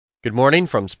Good morning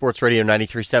from Sports Radio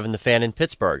 93.7 The Fan in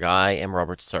Pittsburgh. I am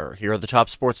Robert Sir. Here are the top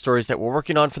sports stories that we're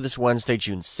working on for this Wednesday,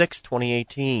 June 6,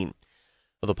 2018.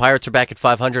 Well, the Pirates are back at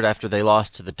 500 after they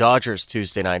lost to the Dodgers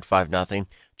Tuesday night 5-0.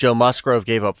 Joe Musgrove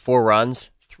gave up 4 runs,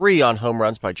 3 on home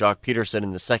runs by Jock Peterson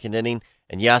in the second inning,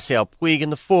 and Yasiel Puig in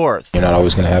the fourth. You're not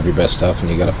always going to have your best stuff, and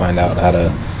you got to find out how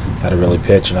to really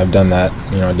pitch. And I've done that.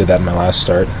 I did that in my last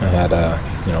start. I had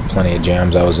plenty of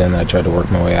jams I was in that I tried to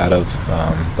work my way out of,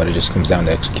 but it just comes down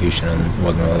to execution, and it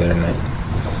wasn't really there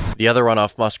tonight. The other run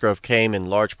off Musgrove came in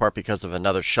large part because of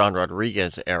another Sean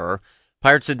Rodriguez error.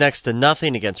 Pirates did next to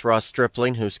nothing against Ross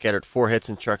Stripling, who scattered 4 hits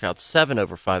and struck out 7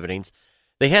 over 5 innings.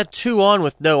 They had 2 on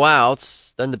with no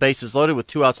outs, then the bases loaded with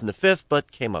 2 outs in the 5th,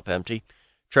 but came up empty.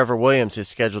 Trevor Williams is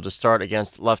scheduled to start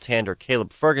against left-hander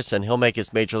Caleb Ferguson. He'll make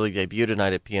his Major League debut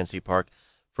tonight at PNC Park.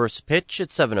 First pitch at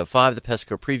 7:05. The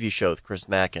Pesco Preview Show with Chris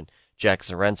Mack and Jack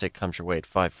Zarenzik comes your way at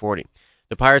 5:40.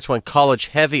 The Pirates went college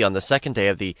heavy on the second day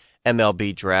of the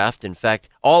MLB draft. In fact,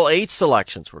 all 8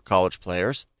 selections were college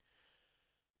players.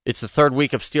 It's the third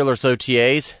week of Steelers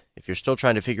OTAs. If you're still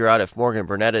trying to figure out if Morgan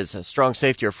Burnett is a strong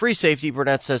safety or free safety,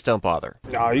 Burnett says don't bother.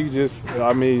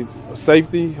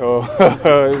 Safety.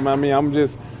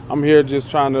 I'm here just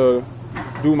trying to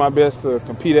do my best to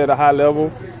compete at a high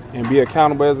level and be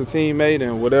accountable as a teammate,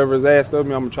 and whatever is asked of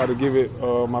me, I'm going to try to give it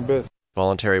my best.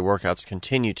 Voluntary workouts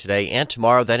continue today and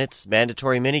tomorrow. Then it's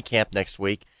mandatory minicamp next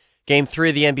week. Game 3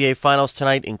 of the NBA Finals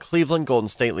tonight in Cleveland. Golden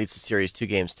State leads the series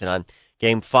 2-0 to none.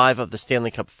 Game 5 of the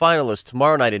Stanley Cup Final is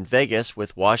tomorrow night in Vegas,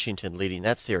 with Washington leading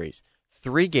that series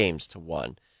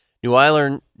 3-1.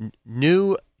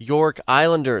 New York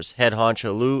Islanders head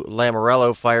honcho Lou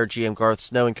Lamoriello fired GM Garth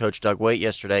Snow and coach Doug Weight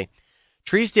yesterday.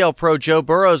 Truesdale pro Joe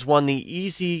Burrows won the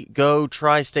Easy Go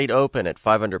Tri-State Open at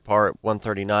 5 under par at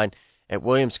 139 at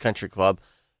Williams Country Club.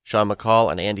 Sean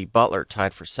McCall and Andy Butler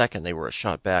tied for second. They were a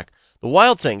shot back. The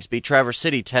Wild Things beat Traverse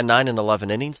City 10-9 in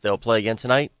 11 innings. They'll play again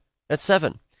tonight at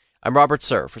 7. I'm Robert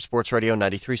Sir for Sports Radio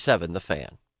 93.7 The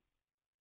Fan.